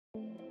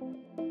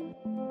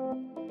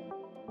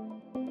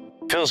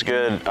Feels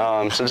good.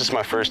 Since it's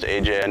my first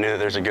AJ, I knew that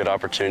there's a good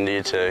opportunity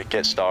to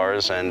get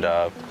stars and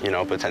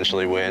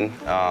potentially win.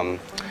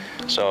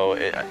 So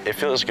it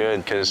feels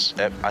good because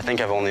I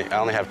think I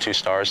only have 2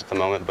 stars at the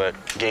moment, but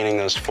gaining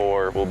those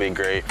 4 will be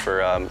great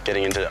for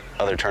getting into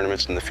other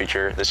tournaments in the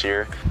future this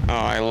year. Oh,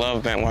 I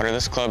love Bentwater.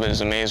 This club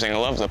is amazing. I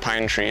love the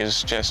pine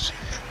trees, just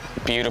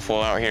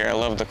beautiful out here. I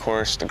love the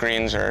course. The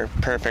greens are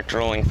perfect,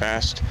 rolling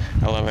fast.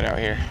 I love it out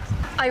here.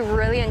 I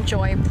really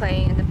enjoy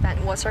playing in the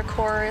Bentwater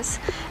course,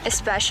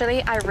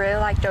 especially I really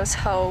like those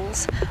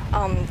holes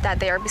that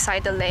they are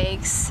beside the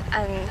lakes,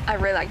 and I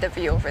really like the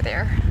view over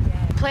there.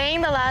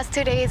 Playing the last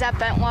 2 days at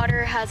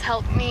Bentwater has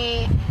helped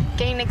me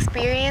gain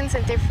experience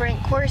in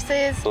different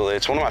courses.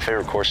 It's one of my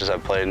favorite courses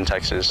I've played in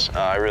Texas.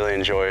 I really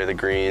enjoy the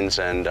greens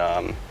and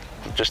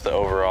just the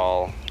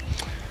overall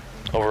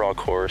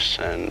course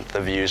and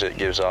the views it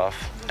gives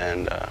off,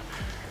 and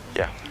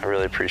yeah, I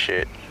really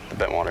appreciate the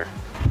Bentwater.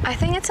 I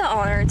think it's an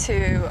honor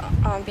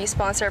to be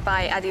sponsored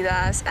by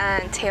Adidas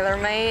and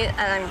TaylorMade, and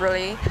I'm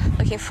really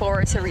looking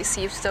forward to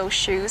receive those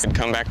shoes.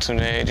 Come back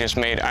today,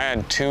 I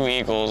had 2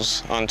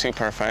 eagles on 2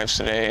 par 5s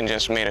today and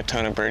just made a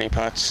ton of birdie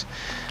putts.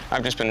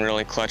 I've just been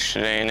really clutch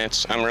today,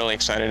 and I'm really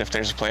excited if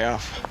there's a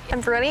playoff.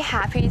 I'm really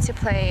happy to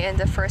play in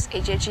the first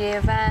AJGA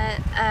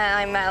event, and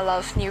I met a lot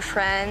of new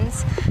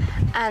friends.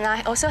 And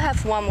I also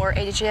have one more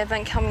AJGA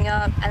event coming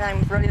up, and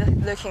I'm really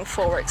looking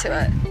forward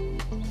to it.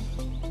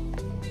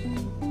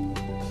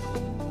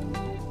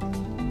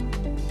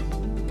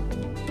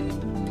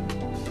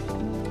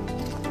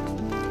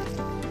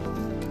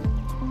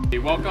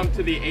 Welcome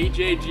to the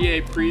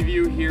AJGA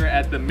preview here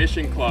at the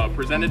Mission Club,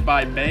 presented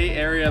by Bay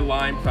Area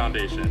Lime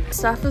Foundation.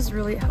 Staff was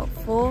really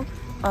helpful.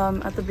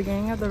 At the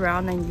beginning of the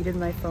round, I needed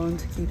my phone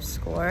to keep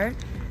score,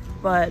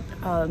 but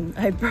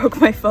I broke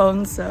my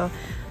phone, so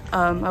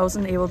I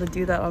wasn't able to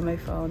do that on my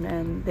phone,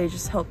 and they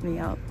just helped me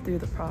out through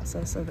the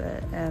process of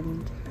it,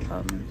 and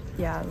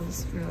yeah, it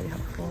was really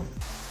helpful.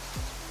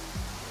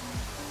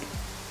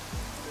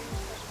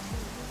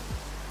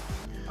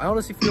 I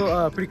honestly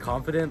feel pretty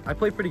confident. I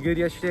played pretty good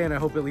yesterday, and I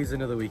hope it leads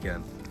into the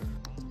weekend.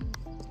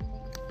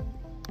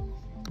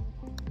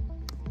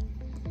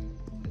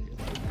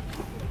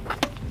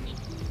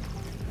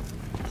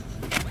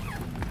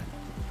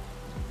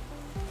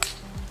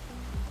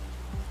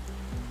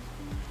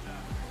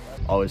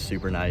 Always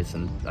super nice,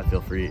 and I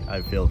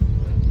feel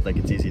like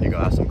it's easy to go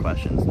ask some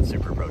questions and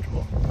super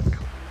approachable.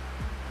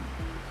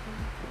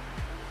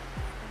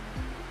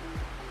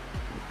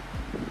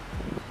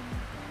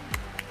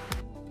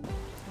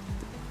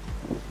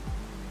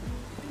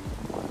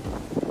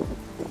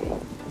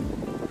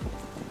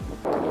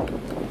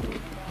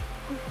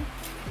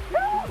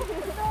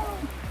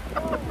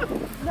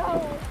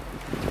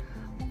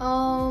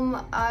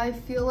 I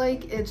feel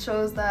like it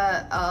shows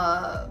that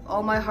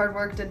all my hard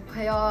work did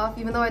pay off.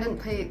 Even though I didn't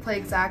play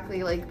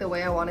exactly like the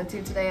way I wanted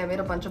to today, I made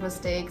a bunch of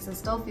mistakes. I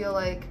still feel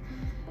like,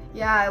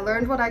 yeah, I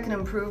learned what I can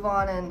improve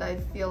on, and I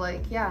feel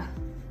like, yeah,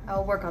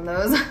 I'll work on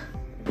those.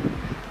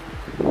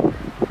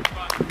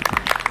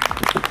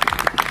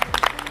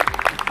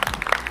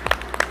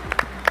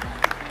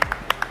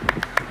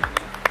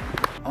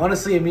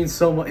 Honestly, it means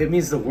so much. It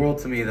means the world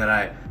to me that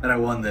I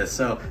won this.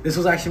 So this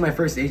was actually my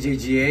first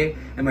AJGA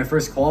and my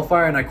first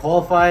qualifier, and I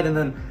qualified, and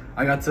then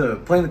I got to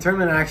play in the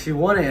tournament and I actually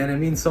won it, and it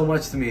means so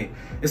much to me,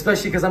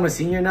 especially because I'm a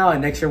senior now, and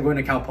next year I'm going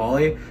to Cal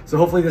Poly. So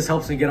hopefully this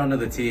helps me get onto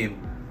the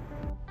team.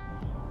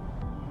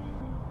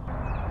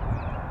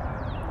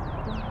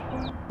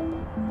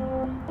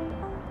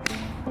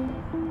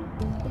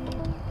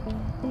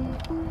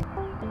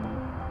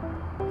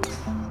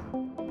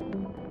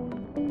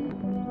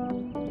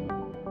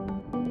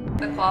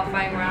 The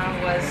qualifying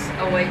round was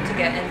a way to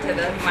get into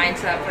the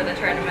mindset for the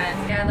tournament.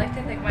 Yeah, I'd like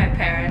to thank my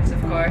parents,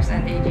 of course,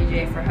 and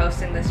AJGA for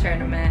hosting this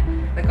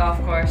tournament, the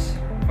golf course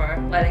for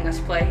letting us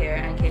play here,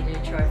 and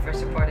KJ Choi for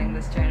supporting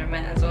this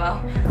tournament as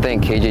well.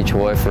 Thank KJ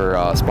Choi for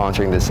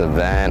sponsoring this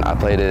event. I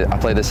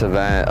played this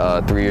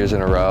event 3 years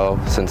in a row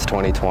since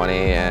 2020,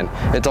 and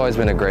it's always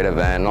been a great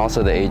event. And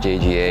also the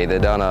AJGA,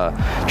 they've done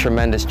a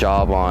tremendous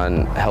job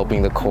on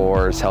helping the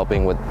course,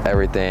 helping with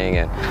everything,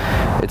 and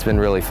it's been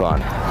really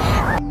fun.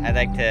 I'd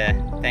like to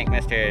thank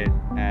Mr.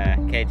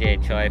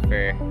 KJ Choi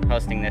for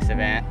hosting this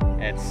event.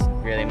 It's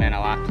really meant a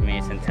lot to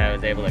me since I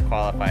was able to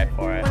qualify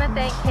for it. I want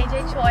to thank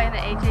KJ Choi and the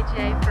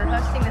AJGA for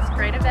hosting this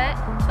great event.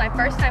 It's my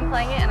first time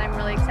playing it, and I'm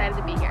really excited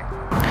to be here.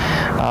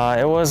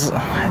 It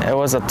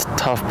was a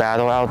tough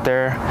battle out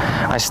there.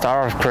 I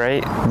started off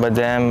great, but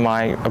then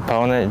my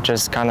opponent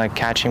just kind of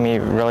catching me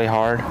really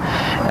hard.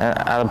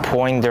 At a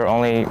point, they're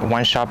only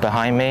 1 shot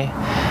behind me,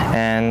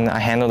 and I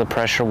handled the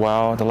pressure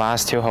well. The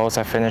last 2 holes,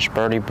 I finished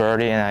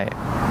birdie, and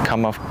I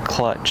come off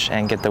clutch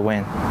and get the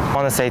win. I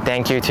want to say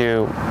thank you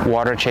to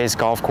Water Chase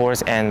Golf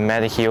Course and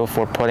Mediheal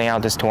for putting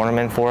out this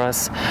tournament for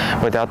us.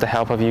 Without the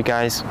help of you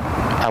guys,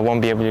 I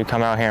won't be able to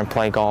come out here and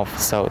play golf.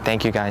 So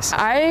thank you guys.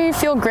 I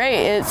feel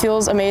great. It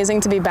feels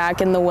amazing to be back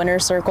in the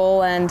winner's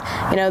circle, and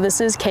you know, this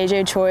is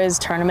KJ Choi's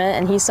tournament,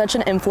 and he's such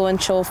an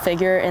influential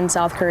figure in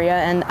South Korea,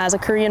 and as a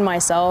Korean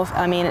myself,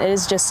 I mean, it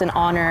is just an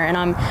honor, and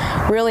I'm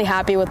really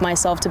happy with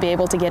myself to be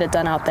able to get it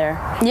done out there.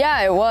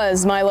 Yeah, it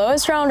was. My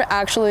lowest round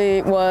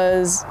actually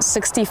was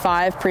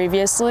 65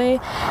 previously,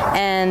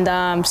 and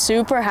I'm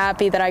super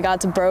happy that I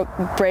got to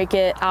break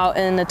it out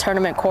in the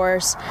tournament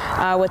course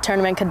with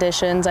tournament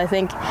conditions. I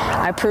think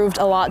I proved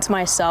a lot to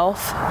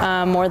myself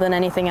more than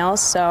anything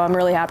else, so I'm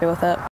really happy with it.